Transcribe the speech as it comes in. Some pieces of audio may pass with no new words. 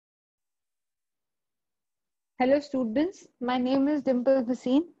Hello students, my name is Dimple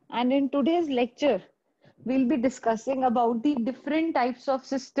Bhasin and in today's lecture, we'll be discussing about the different types of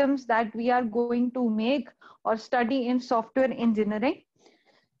systems that we are going to make or study in software engineering.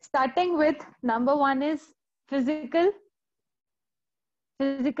 Starting with number one is physical,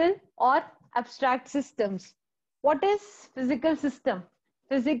 physical or abstract systems. What is physical system?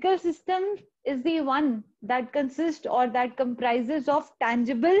 Physical system is the one that consists or that comprises of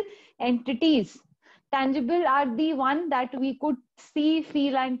tangible entities. Tangible are the one that we could see,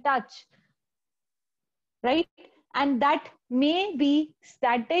 feel and touch, right? And that may be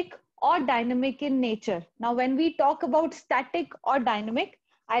static or dynamic in nature. Now, when we talk about static or dynamic,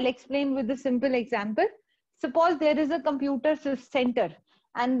 I'll explain with a simple example. Suppose there is a computer center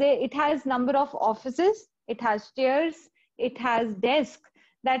and it has number of offices, it has chairs, it has desks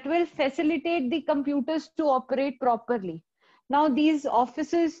that will facilitate the computers to operate properly. Now, these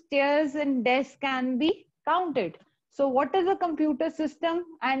offices, chairs and desks can be counted. So what is a computer system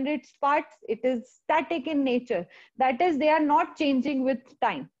and its parts? It is static in nature. That is, they are not changing with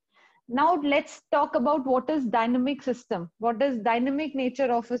time. Now let's talk about what is dynamic system. What is dynamic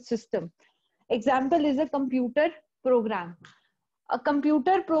nature of a system? Example is a computer program. A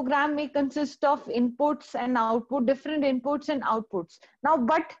computer program may consist of inputs and output, different inputs and outputs. Now,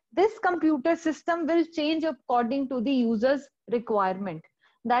 but this computer system will change according to the user's requirement.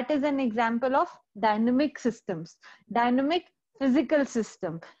 That is an example of dynamic systems, dynamic physical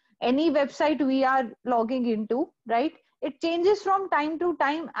system. Any website we are logging into, right? It changes from time to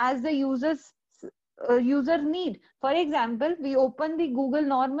time as the user need. For example, we open the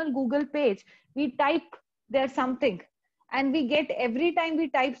normal Google page, we type there something, and we get, every time we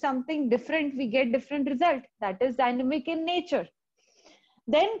type something different, we get different result. That is dynamic in nature.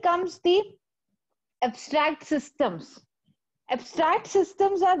 Then comes the abstract systems. Abstract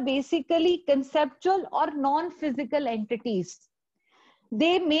systems are basically conceptual or non-physical entities.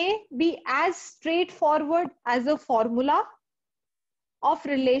 They may be as straightforward as a formula of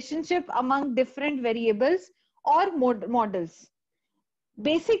relationship among different variables or models.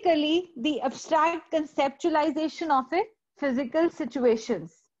 Basically, the abstract conceptualization of a physical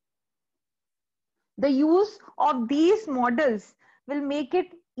situations. The use of these models will make it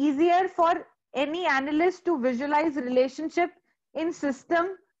easier for any analyst to visualize relationship in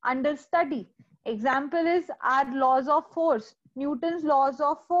system under study. Example is our laws of force, Newton's laws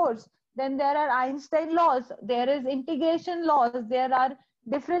of force. Then there are Einstein laws, there is integration laws, there are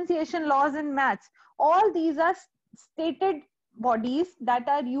differentiation laws in maths. All these are stated bodies that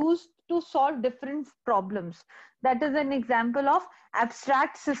are used to solve different problems. That is an example of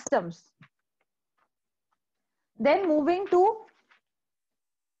abstract systems. Then moving to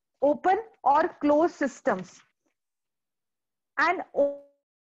open or closed systems. And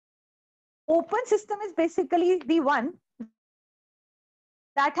open system is basically the one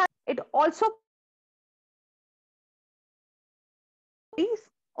that has, it also,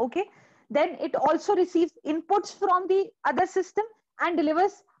 okay, then it also receives inputs from the other system and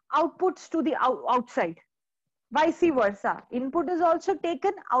delivers outputs to the outside. Vice versa. Input is also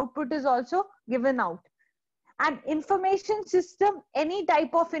taken, output is also given out. An information system, any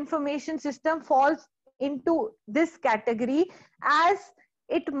type of information system falls into this category as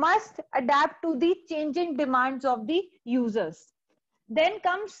it must adapt to the changing demands of the users. Then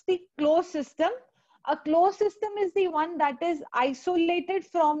comes the closed system. A closed system is the one that is isolated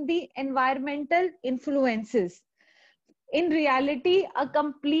from the environmental influences. In reality, a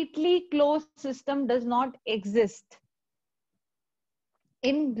completely closed system does not exist.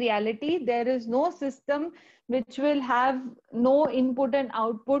 In reality, there is no system which will have no input and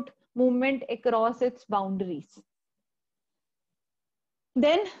output movement across its boundaries.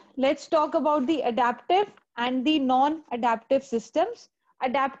 Then let's talk about the adaptive and the non-adaptive systems.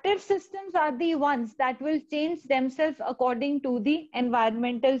 Adaptive systems are the ones that will change themselves according to the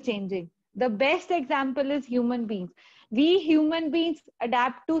environmental changing. The best example is human beings. We human beings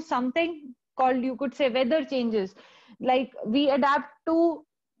adapt to something called, you could say, weather changes. Like we adapt to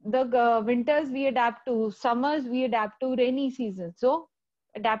the winters, we adapt to summers, we adapt to rainy seasons. So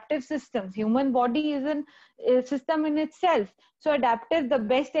adaptive systems, human body is a system in itself. So adaptive, the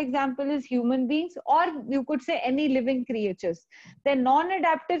best example is human beings, or you could say any living creatures. The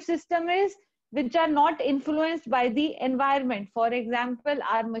non-adaptive system is which are not influenced by the environment. For example,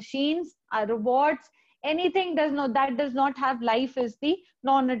 our machines, our robots, anything that does not have life is the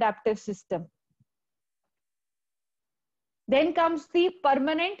non-adaptive system. Then comes the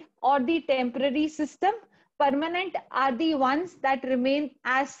permanent or the temporary system. Permanent are the ones that remain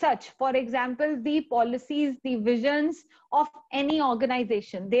as such. For example, the policies, the visions of any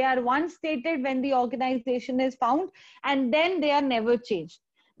organization. They are once stated when the organization is found, and then they are never changed.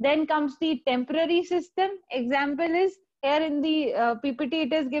 Then comes the temporary system. Example is here in the PPT,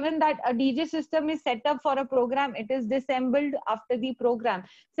 it is given that a DJ system is set up for a program. It is disassembled after the program.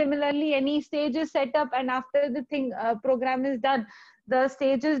 Similarly, any stage is set up, and after the program is done, the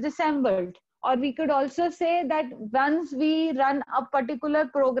stage is disassembled. Or we could also say that once we run a particular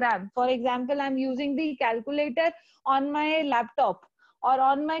program, for example, I'm using the calculator on my laptop or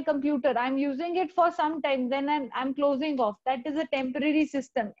on my computer, I'm using it for some time, then I'm closing off. That is a temporary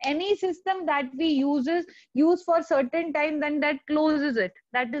system. Any system that we use for certain time, then that closes it.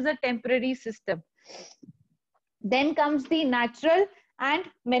 That is a temporary system. Then comes the natural and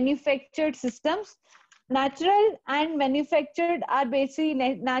manufactured systems. Natural and manufactured are basically,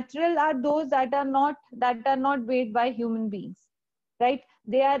 natural are those that are not made by human beings, right?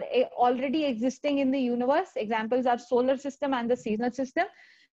 They are already existing in the universe. Examples are solar system and the seasonal system.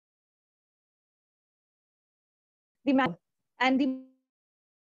 The and the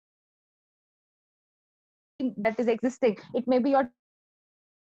that is existing, it may be your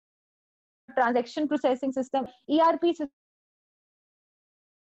transaction processing system, ERP system,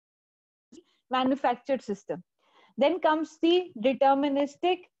 manufactured system. Then comes the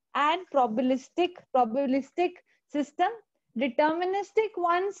deterministic and probabilistic system. Deterministic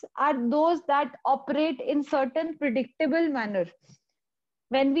ones are those that operate in certain predictable manner.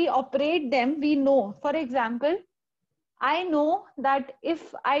 When we operate them, we know. For example, I know that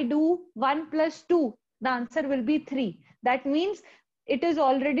if I do 1 plus 2, the answer will be 3. That means it is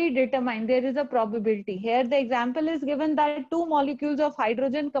already determined. There is a probability. Here the example is given that 2 molecules of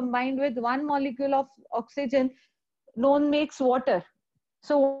hydrogen combined with 1 molecule of oxygen known makes water.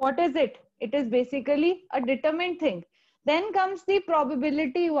 So what is it? It is basically a determined thing. Then comes the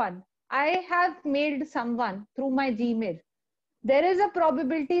probability one. I have mailed someone through my Gmail. There is a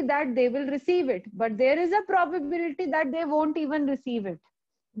probability that they will receive it, but there is a probability that they won't even receive it.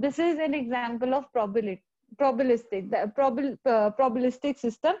 This is an example of probabilistic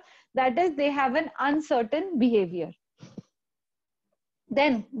system. That is, they have an uncertain behavior.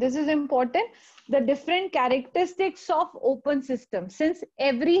 Then this is important, the different characteristics of open system. Since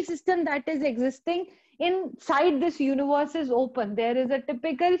every system that is existing inside this universe is open, there is a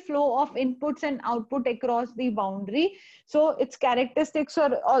typical flow of inputs and output across the boundary. So its characteristics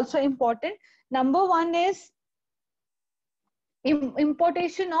are also important. Number one is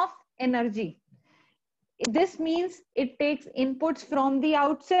importation of energy. This means it takes inputs from the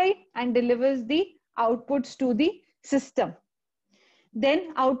outside and delivers the outputs to the system.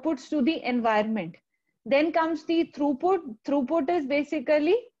 Then outputs to the environment. Then comes the throughput. Throughput is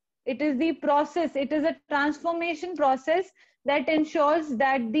basically, it is the process, it is a transformation process that ensures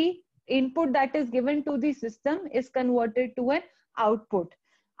that the input that is given to the system is converted to an output.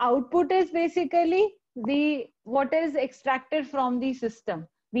 Output is basically the what is extracted from the system.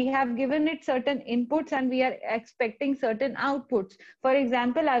 We have given it certain inputs and we are expecting certain outputs. For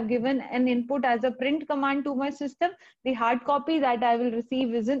example, I've given an input as a print command to my system. The hard copy that I will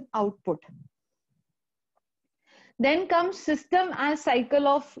receive is an output. Then comes system as cycle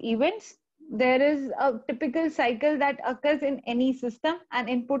of events. There is a typical cycle that occurs in any system. An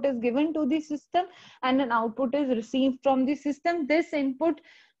input is given to the system and an output is received from the system. This input,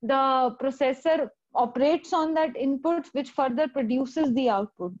 the processor operates on that input, which further produces the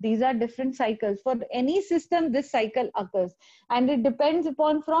output. These are different cycles. For any system, this cycle occurs. And it depends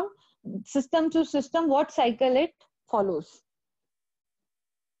upon from system to system what cycle it follows.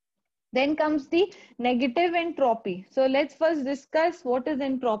 Then comes the negative entropy. So let's first discuss what is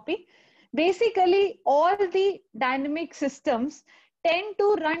entropy. Basically, all the dynamic systems tend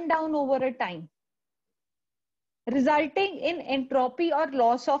to run down over a time, resulting in entropy or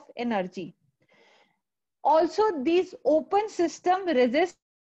loss of energy. Also, these open systems resist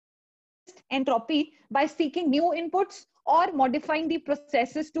entropy by seeking new inputs or modifying the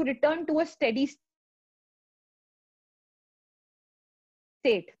processes to return to a steady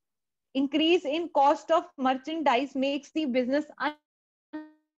state. Increase in cost of merchandise makes the business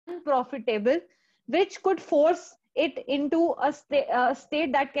unprofitable, which could force it into a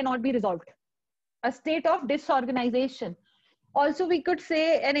state that cannot be resolved, a state of disorganization. Also, we could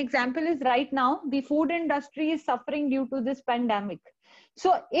say an example is right now, the food industry is suffering due to this pandemic.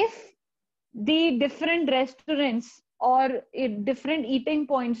 So if the different restaurants or different eating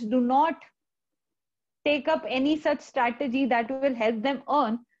points do not take up any such strategy that will help them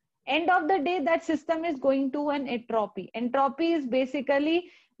earn, end of the day, that system is going to an entropy. Entropy is basically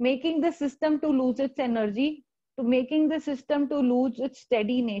making the system to lose its energy, to making the system to lose its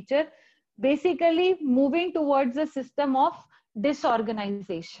steady nature, basically moving towards a system of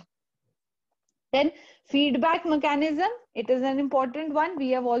disorganization. Then feedback mechanism, it is an important one.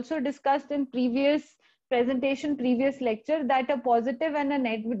 We have also discussed in previous presentation, previous lecture, that a positive and a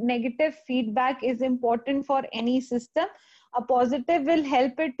negative feedback is important for any system. A positive will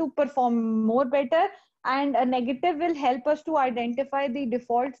help it to perform more better, and a negative will help us to identify the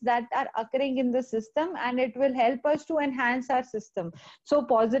defaults that are occurring in the system, and it will help us to enhance our system. So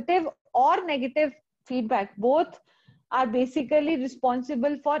positive or negative feedback, both are basically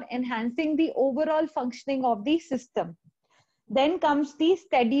responsible for enhancing the overall functioning of the system. Then comes the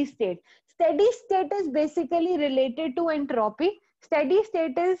steady state. Steady state is basically related to entropy. Steady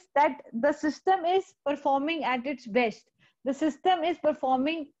state is that the system is performing at its best. The system is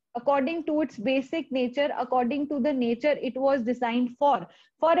performing according to its basic nature, according to the nature it was designed for.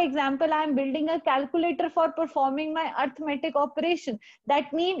 For example, I am building a calculator for performing my arithmetic operation.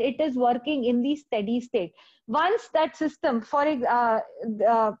 That means it is working in the steady state. Once that system, for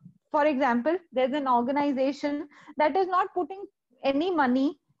example, there's an organization that is not putting any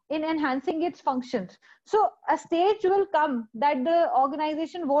money in enhancing its functions. So a stage will come that the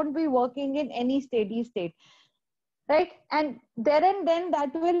organization won't be working in any steady state, right? And there and then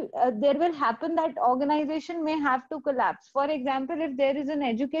that will there will happen that organization may have to collapse. For example, if there is an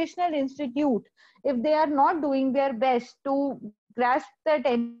educational institute, if they are not doing their best to grasp the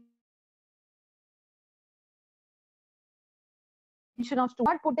attention of students, if they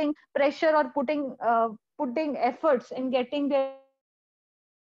are not putting pressure or putting efforts in getting their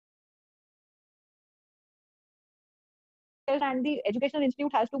students to understand the educational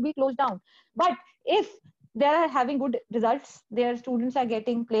institute has to be closed down. But if they are having good results, their students are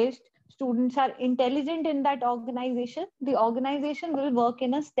getting placed, students are intelligent in that organization, the organization will work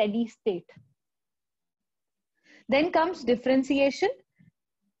in a steady state. Then comes differentiation.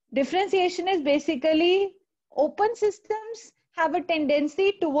 Differentiation is basically open systems have a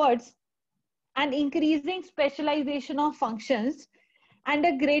tendency towards an increasing specialization of functions and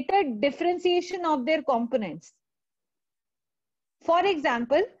a greater differentiation of their components. For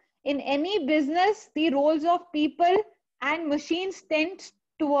example, in any business, the roles of people and machines tend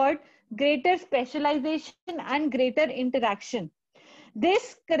toward greater specialization and greater interaction.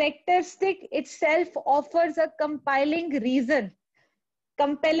 This characteristic itself offers a compelling reason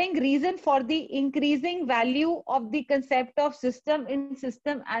for the increasing value of the concept of system in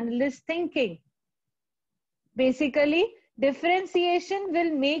system analyst thinking. Basically, differentiation will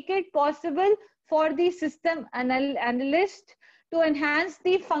make it possible for the system analyst to enhance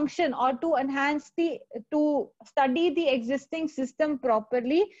the function or to study the existing system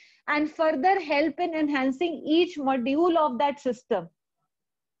properly and further help in enhancing each module of that system.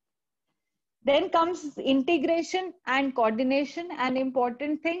 Then comes integration and coordination, an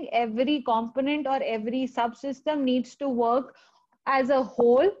important thing. Every component or every subsystem needs to work as a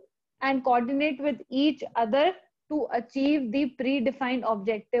whole and coordinate with each other to achieve the predefined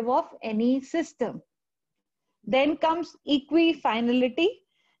objective of any system. Then comes equifinality.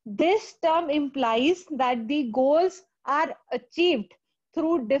 This term implies that the goals are achieved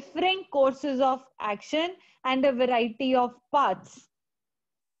through differing courses of action and a variety of paths.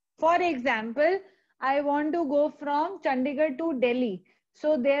 For example, I want to go from Chandigarh to Delhi.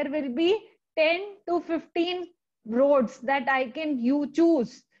 So there will be 10 to 15 roads that I can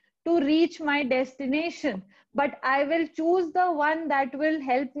choose to reach my destination. But I will choose the one that will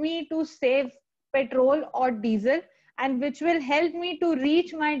help me to save petrol or diesel and which will help me to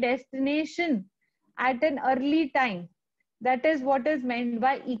reach my destination at an early time. That is what is meant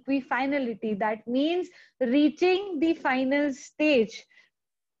by equifinality. That means reaching the final stage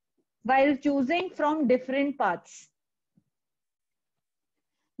while choosing from different paths.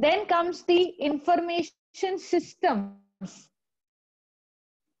 Then comes the information systems.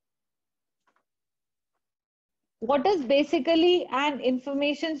 What is basically an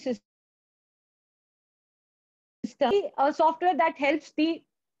information system? A software that helps to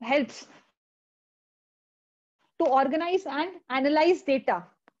organize and analyze data.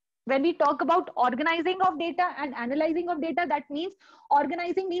 When we talk about organizing of data and analyzing of data, that means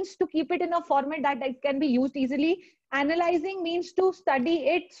organizing means to keep it in a format that it can be used easily. Analyzing means to study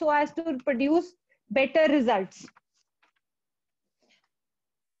it so as to produce better results.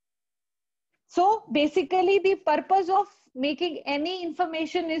 So basically the purpose of making any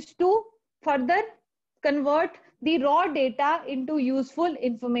information is to further convert the raw data into useful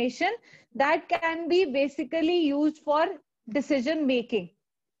information that can be basically used for decision making.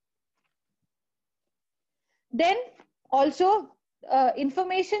 Then also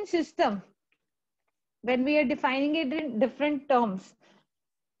information system, when we are defining it in different terms,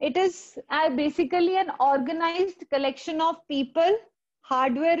 it is basically an organized collection of people,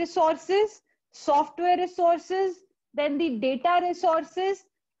 hardware resources, software resources, then the data resources,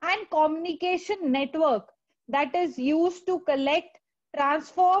 and communication network that is used to collect,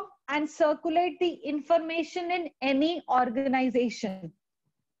 transform, and circulate the information in any organization.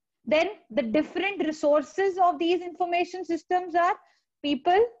 Then the different resources of these information systems are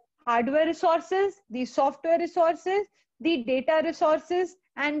people, hardware resources, the software resources, the data resources,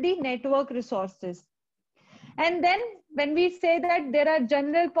 and the network resources. And then when we say that there are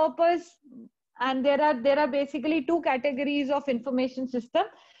general purpose, and there are basically two categories of information system.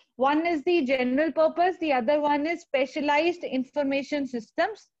 One is the general purpose, the other one is specialized information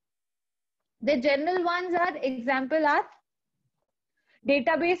systems. The general ones are, example are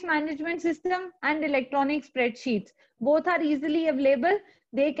database management system and electronic spreadsheets. Both are easily available.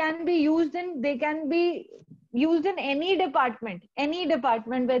 They can be used in any department,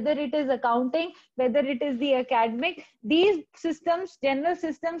 whether it is accounting, whether it is the academic. These systems, general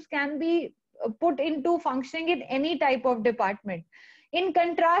systems, can be put into functioning in any type of department. In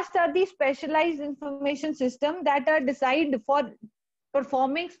contrast are the specialized information system that are designed for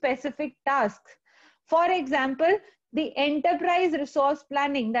performing specific tasks. For example, the enterprise resource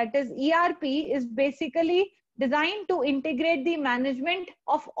planning, that is ERP, is basically designed to integrate the management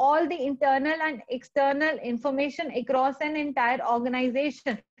of all the internal and external information across an entire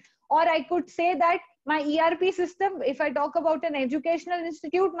organization. Or I could say that my ERP system, if I talk about an educational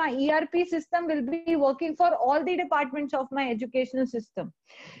institute, my ERP system will be working for all the departments of my educational system.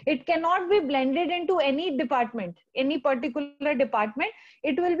 It cannot be blended into any department, any particular department.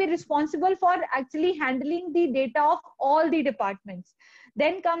 It will be responsible for actually handling the data of all the departments.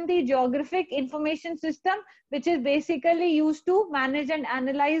 Then come the geographic information system, which is basically used to manage and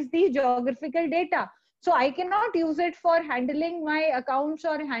analyze the geographical data. So I cannot use it for handling my accounts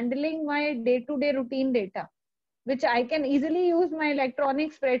or handling my day-to-day routine data, which I can easily use my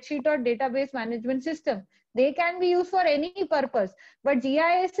electronic spreadsheet or database management system. They can be used for any purpose, but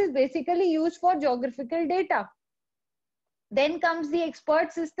GIS is basically used for geographical data. Then comes the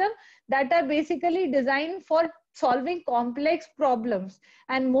expert system that are basically designed for solving complex problems.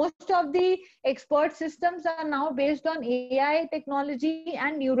 And most of the expert systems are now based on AI technology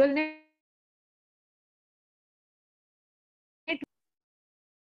and neural networks.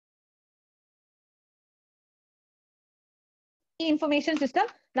 Information system,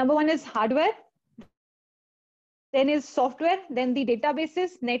 number one is hardware, then is software, then the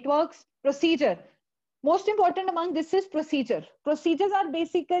databases, networks, procedure. Most important among this is procedure. Procedures are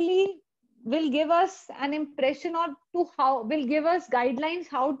basically will give us an impression or to how will give us guidelines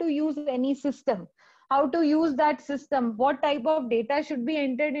how to use any system, how to use that system, what type of data should be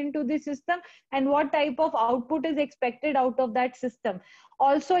entered into the system, and what type of output is expected out of that system.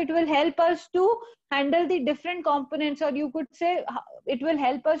 Also, it will help us to handle the different components, or you could say it will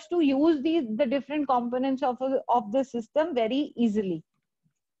help us to use the different components of the system very easily.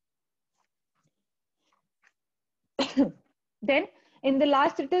 Then in the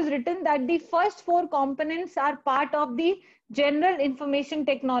last it is written that the first four components are part of the general information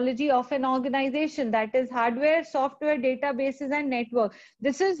technology of an organization, that is hardware, software, databases, and network.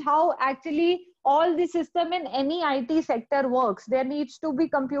 This is how actually all the system in any IT sector works. There needs to be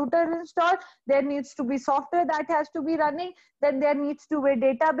computer installed, there needs to be software that has to be running, then there needs to be a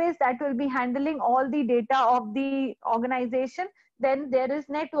database that will be handling all the data of the organization. Then there is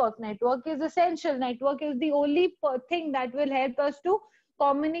network. Network is essential. Network is the only thing that will help us to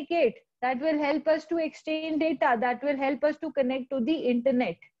communicate, that will help us to exchange data, that will help us to connect to the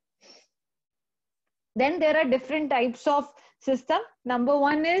internet. Then there are different types of system. Number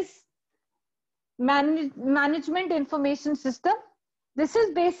one is management information system. This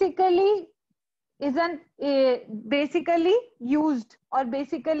is basically used or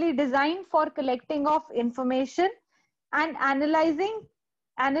basically designed for collecting of information and analysis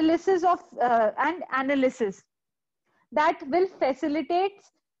that will facilitate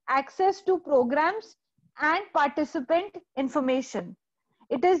access to programs and participant information.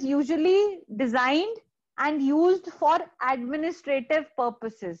 It is usually designed and used for administrative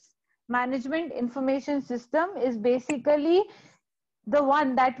purposes. Management information system is basically the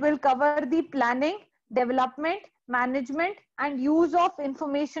one that will cover the planning, development, management, and use of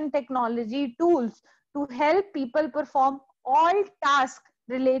information technology tools to help people perform all tasks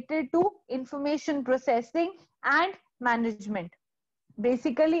related to information processing and management.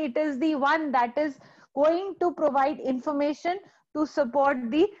 Basically, it is the one that is going to provide information to support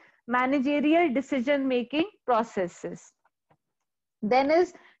the managerial decision making processes. Then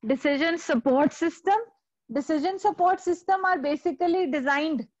is decision support system. Decision support system are basically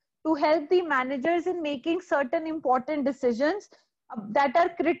designed to help the managers in making certain important decisions that are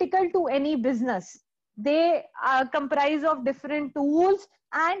critical to any business. They comprise of different tools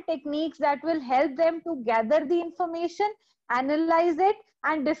and techniques that will help them to gather the information, analyze it,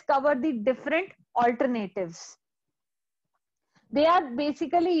 and discover the different alternatives. They are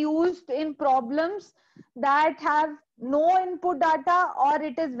basically used in problems that have no input data, or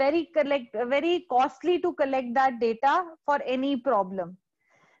it is very costly to collect that data for any problem.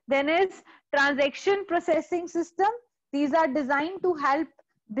 Then is transaction processing system. These are designed to help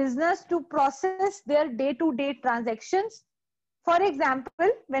business to process their day-to-day transactions. For example,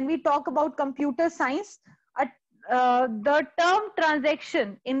 when we talk about computer science, the term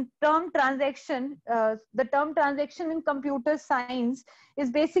transaction in computer science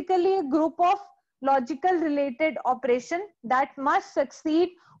is basically a group of logical related operation that must succeed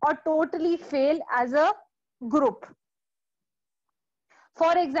or totally fail as a group.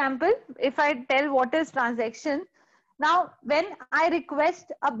 For example, if I tell what is transaction, now when I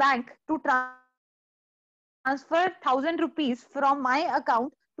request a bank to transfer 1,000 rupees from my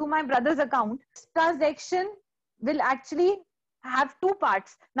account to my brother's account, transaction will actually have two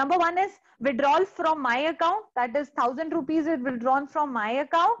parts. Number one is withdrawal from my account, that is 1,000 rupees is withdrawn from my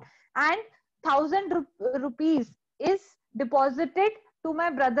account, and 1,000 rupees is deposited to my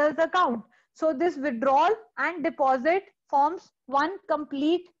brother's account. So this withdrawal and deposit forms one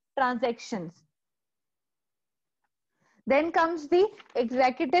complete transactions. Then comes the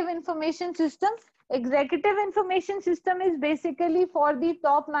executive information system. Executive information system is basically for the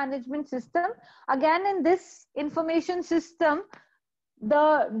top management system. Again, in this information system,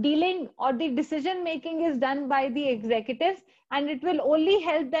 the dealing or the decision making is done by the executives, and it will only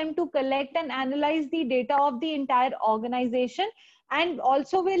help them to collect and analyze the data of the entire organization, and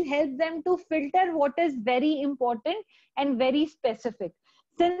also will help them to filter what is very important and very specific.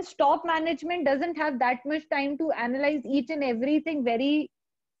 Since top management doesn't have that much time to analyze each and everything very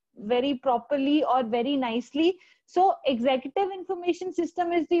properly or very nicely, so executive information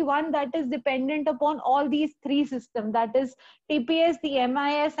system is the one that is dependent upon all these three systems, that is TPS, the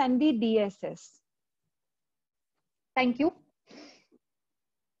MIS, and the DSS. Thank you.